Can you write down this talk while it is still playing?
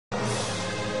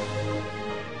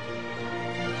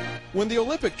When the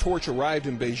Olympic torch arrived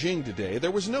in Beijing today,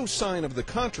 there was no sign of the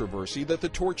controversy that the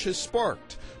torch has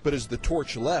sparked. But as the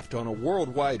torch left on a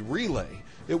worldwide relay,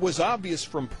 it was obvious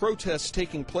from protests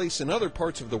taking place in other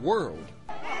parts of the world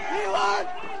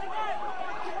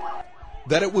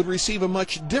that it would receive a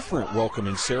much different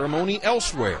welcoming ceremony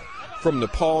elsewhere, from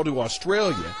Nepal to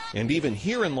Australia, and even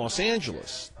here in Los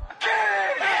Angeles.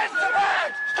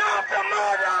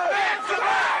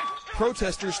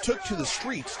 Protesters took to the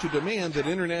streets to demand that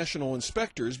international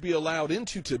inspectors be allowed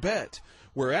into Tibet,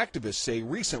 where activists say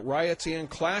recent riots and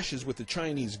clashes with the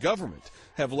Chinese government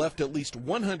have left at least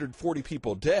 140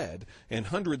 people dead and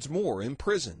hundreds more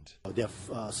imprisoned. They're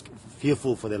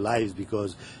fearful for their lives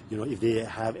because, if they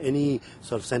have any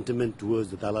sort of sentiment towards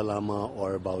the Dalai Lama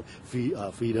or about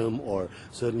freedom or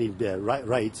certainly their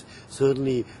rights,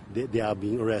 certainly they are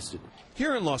being arrested.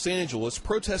 Here in Los Angeles,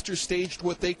 protesters staged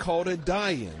what they called a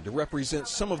die-in to represent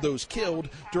some of those killed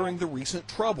during the recent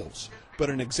troubles. But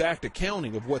an exact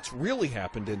accounting of what's really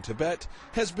happened in Tibet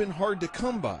has been hard to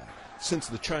come by, since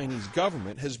the Chinese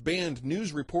government has banned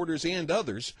news reporters and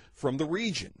others from the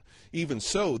region. Even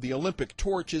so, the Olympic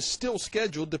torch is still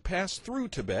scheduled to pass through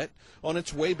Tibet on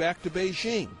its way back to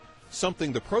Beijing,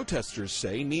 something the protesters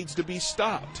say needs to be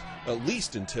stopped, at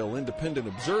least until independent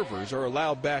observers are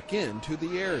allowed back into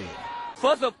the area.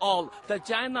 First of all, that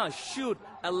China should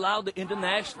allow the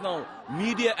international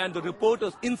media and the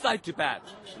reporters inside Tibet.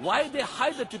 Why they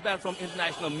hide the Tibet from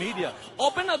international media?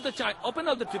 Open up the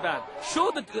Tibet.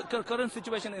 Show the current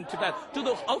situation in Tibet to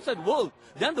the outside world.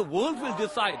 Then the world will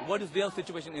decide what is their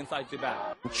situation inside Tibet.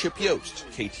 Chip Yost,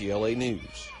 KTLA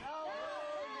News.